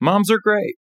Moms are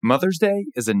great. Mother's Day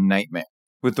is a nightmare.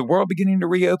 With the world beginning to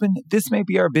reopen, this may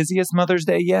be our busiest Mother's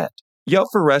Day yet. Yelp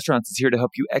for Restaurants is here to help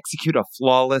you execute a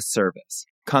flawless service.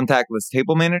 Contactless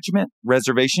table management,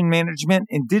 reservation management,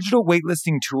 and digital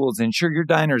waitlisting tools ensure your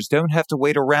diners don't have to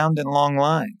wait around in long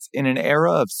lines in an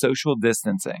era of social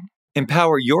distancing.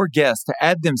 Empower your guests to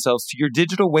add themselves to your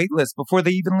digital waitlist before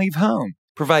they even leave home.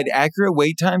 Provide accurate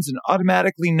wait times and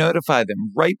automatically notify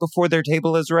them right before their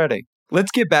table is ready.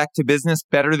 Let's get back to business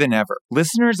better than ever.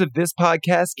 Listeners of this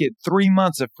podcast get 3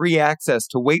 months of free access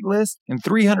to Waitlist and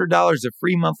 $300 of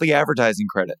free monthly advertising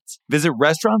credits. Visit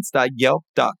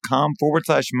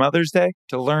restaurants.yelp.com/Mother's Day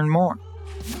to learn more.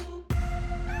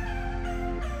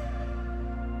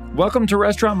 Welcome to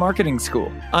Restaurant Marketing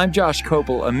School. I'm Josh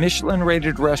Kopel, a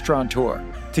Michelin-rated restaurateur.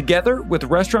 Together with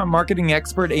restaurant marketing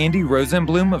expert Andy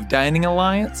Rosenblum of Dining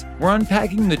Alliance, we're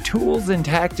unpacking the tools and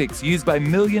tactics used by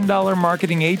million-dollar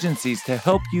marketing agencies to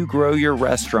help you grow your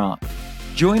restaurant.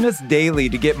 Join us daily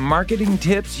to get marketing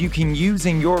tips you can use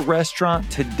in your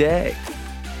restaurant today.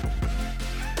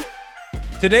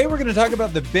 Today, we're going to talk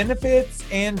about the benefits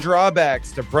and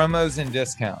drawbacks to promos and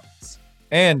discounts.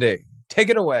 Andy, take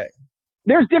it away.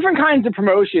 There's different kinds of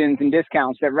promotions and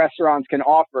discounts that restaurants can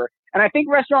offer. And I think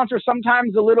restaurants are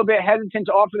sometimes a little bit hesitant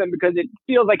to offer them because it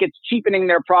feels like it's cheapening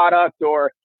their product,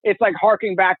 or it's like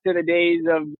harking back to the days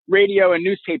of radio and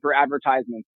newspaper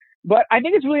advertisements. But I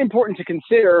think it's really important to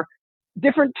consider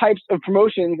different types of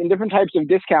promotions and different types of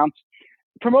discounts.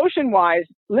 Promotion-wise,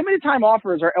 limited time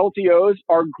offers, or LTOs,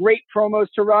 are great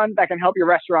promos to run that can help your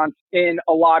restaurants in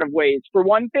a lot of ways. For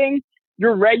one thing,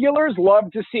 your regulars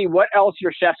love to see what else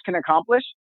your chefs can accomplish.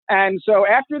 And so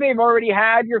after they've already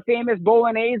had your famous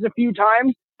bolognese a few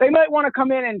times, they might want to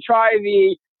come in and try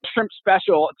the shrimp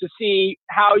special to see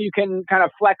how you can kind of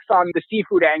flex on the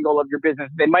seafood angle of your business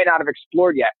they might not have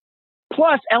explored yet.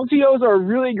 Plus, LTOs are a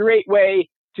really great way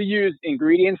to use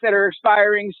ingredients that are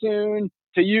expiring soon,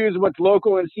 to use what's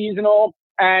local and seasonal,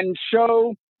 and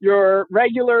show your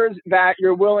regulars that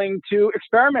you're willing to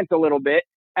experiment a little bit.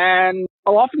 And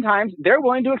oftentimes, they're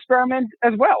willing to experiment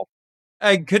as well.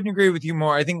 I couldn't agree with you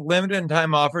more. I think limited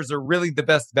time offers are really the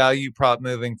best value prop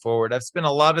moving forward. I've spent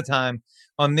a lot of time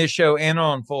on this show and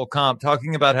on Full Comp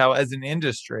talking about how, as an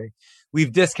industry,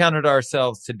 we've discounted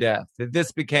ourselves to death. That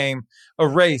this became a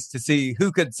race to see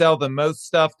who could sell the most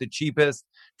stuff, the cheapest,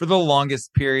 for the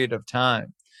longest period of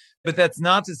time. But that's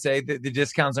not to say that the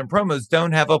discounts and promos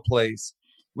don't have a place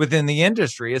within the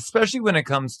industry, especially when it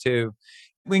comes to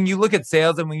when you look at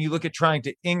sales and when you look at trying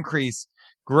to increase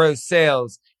gross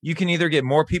sales. You can either get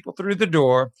more people through the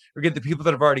door or get the people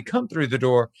that have already come through the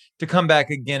door to come back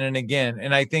again and again.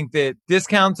 And I think that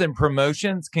discounts and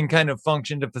promotions can kind of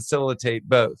function to facilitate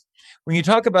both. When you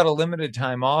talk about a limited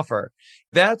time offer,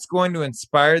 that's going to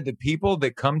inspire the people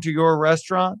that come to your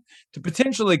restaurant to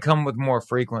potentially come with more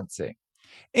frequency.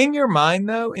 In your mind,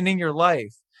 though, and in your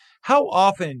life, how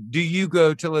often do you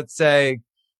go to, let's say,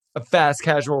 a fast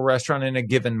casual restaurant in a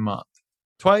given month?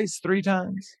 Twice, 3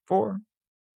 times, 4?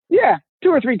 Yeah, 2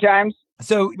 or 3 times.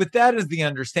 So with that as the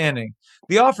understanding,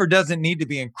 the offer doesn't need to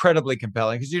be incredibly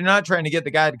compelling because you're not trying to get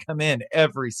the guy to come in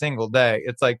every single day.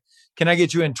 It's like, can I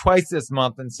get you in twice this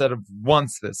month instead of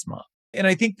once this month? And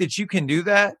I think that you can do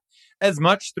that as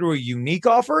much through a unique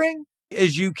offering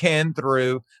as you can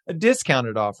through a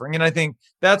discounted offering. And I think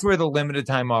that's where the limited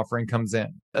time offering comes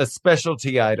in, a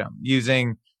specialty item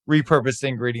using repurposed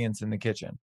ingredients in the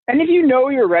kitchen. And if you know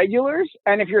your regulars,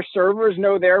 and if your servers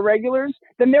know their regulars,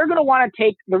 then they're going to want to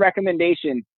take the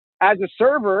recommendation. As a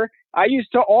server, I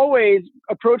used to always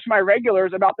approach my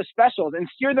regulars about the specials and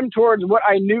steer them towards what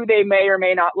I knew they may or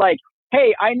may not like.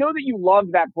 Hey, I know that you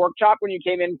loved that pork chop when you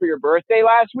came in for your birthday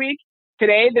last week.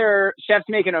 Today, their chef's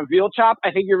making a veal chop.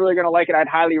 I think you're really going to like it. I'd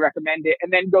highly recommend it.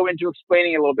 And then go into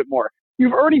explaining it a little bit more.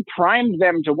 You've already primed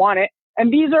them to want it. And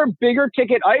these are bigger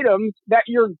ticket items that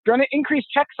you're going to increase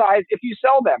check size if you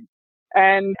sell them.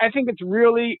 And I think it's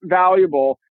really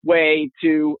valuable way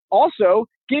to also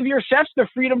give your chefs the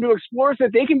freedom to explore so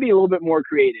that they can be a little bit more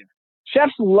creative.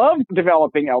 Chefs love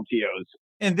developing LTOs.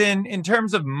 And then in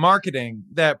terms of marketing,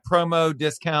 that promo,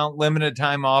 discount, limited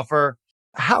time offer,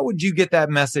 how would you get that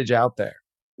message out there?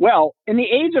 Well, in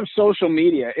the age of social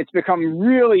media, it's become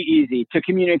really easy to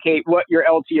communicate what your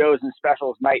LTOs and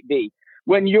specials might be.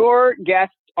 When your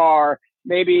guests are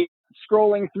maybe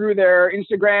scrolling through their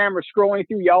Instagram or scrolling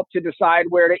through Yelp to decide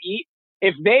where to eat,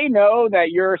 if they know that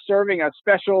you're serving a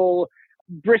special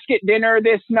brisket dinner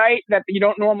this night that you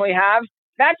don't normally have,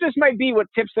 that just might be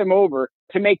what tips them over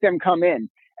to make them come in.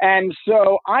 And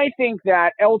so I think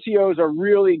that LTOs are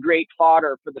really great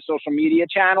fodder for the social media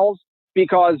channels.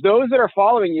 because those that are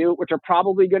following you, which are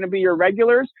probably going to be your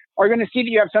regulars, are going to see that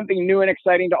you have something new and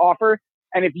exciting to offer.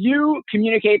 And if you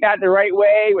communicate that the right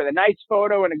way with a nice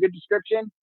photo and a good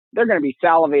description, they're going to be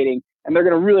salivating and they're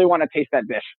going to really want to taste that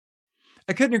dish.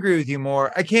 I couldn't agree with you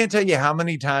more. I can't tell you how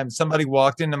many times somebody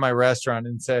walked into my restaurant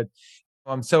and said,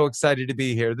 I'm so excited to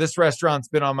be here. This restaurant's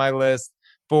been on my list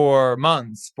for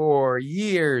months, for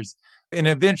years. And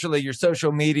eventually your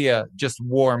social media just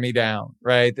wore me down,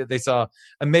 right? That they saw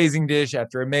amazing dish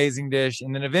after amazing dish.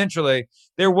 And then eventually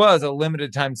there was a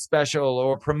limited time special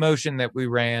or promotion that we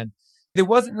ran. It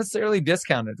wasn't necessarily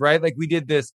discounted, right? Like we did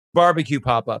this barbecue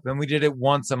pop-up and we did it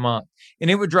once a month and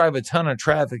it would drive a ton of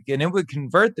traffic and it would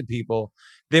convert the people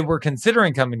that were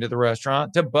considering coming to the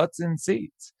restaurant to butts in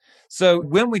seats. So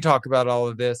when we talk about all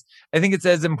of this, I think it's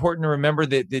as important to remember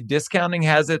that the discounting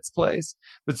has its place,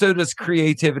 but so does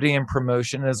creativity and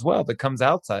promotion as well that comes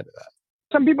outside of that.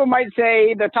 Some people might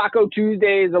say the Taco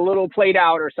Tuesday is a little played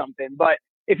out or something, but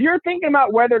if you're thinking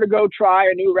about whether to go try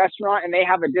a new restaurant and they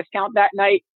have a discount that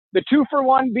night, the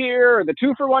 2-for-1 beer or the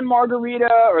 2-for-1 margarita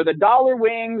or the $1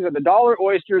 wings or the $1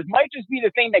 oysters might just be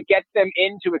the thing that gets them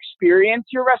in to experience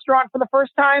your restaurant for the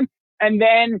first time. And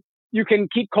then you can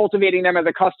keep cultivating them as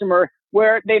a customer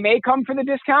where they may come for the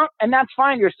discount and that's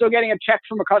fine. You're still getting a check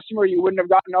from a customer you wouldn't have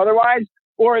gotten otherwise,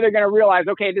 or they're going to realize,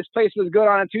 okay, this place was good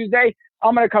on a Tuesday.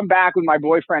 I'm going to come back with my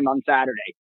boyfriend on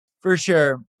Saturday. For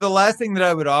sure. The last thing that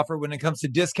I would offer when it comes to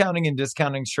discounting and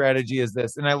discounting strategy is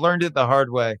this, and I learned it the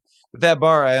hard way with that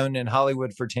bar I owned in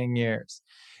Hollywood for 10 years.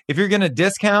 If you're going to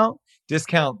discount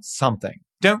something.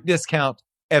 Don't discount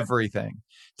everything.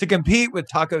 To compete with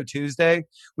Taco Tuesday,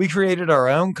 we created our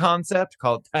own concept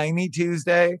called Tiny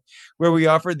Tuesday, where we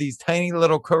offered these tiny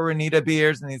little Coronita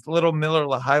beers and these little Miller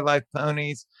High Life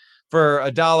ponies for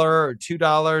 $1 or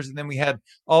 $2. And then we had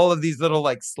all of these little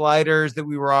like sliders that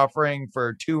we were offering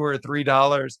for $2 or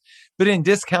 $3. But in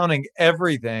discounting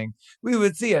everything, we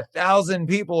would see 1,000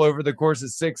 people over the course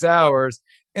of 6 hours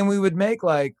and we would make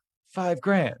like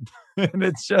 $5,000. And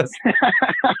it's just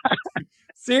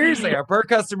seriously, our per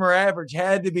customer average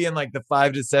had to be in like the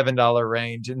 $5 to $7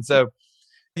 range. And so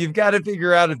you've got to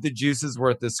figure out if the juice is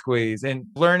worth the squeeze. And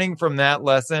learning from that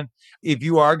lesson, if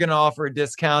you are going to offer a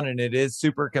discount and it is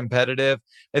super competitive,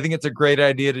 I think it's a great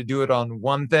idea to do it on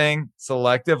one thing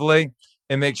selectively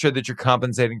and make sure that you're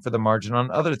compensating for the margin on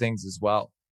other things as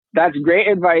well. That's great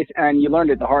advice, and you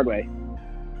learned it the hard way.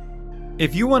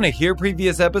 If you want to hear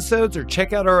previous episodes or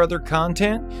check out our other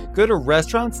content, go to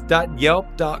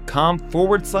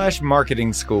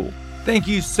restaurants.yelp.com/marketing school. Thank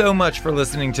you so much for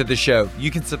listening to the show.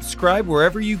 You can subscribe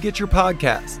wherever you get your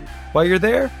podcasts. While you're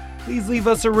there, please leave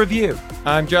us a review.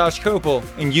 I'm Josh Kopel,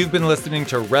 and you've been listening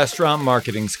to Restaurant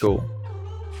Marketing School.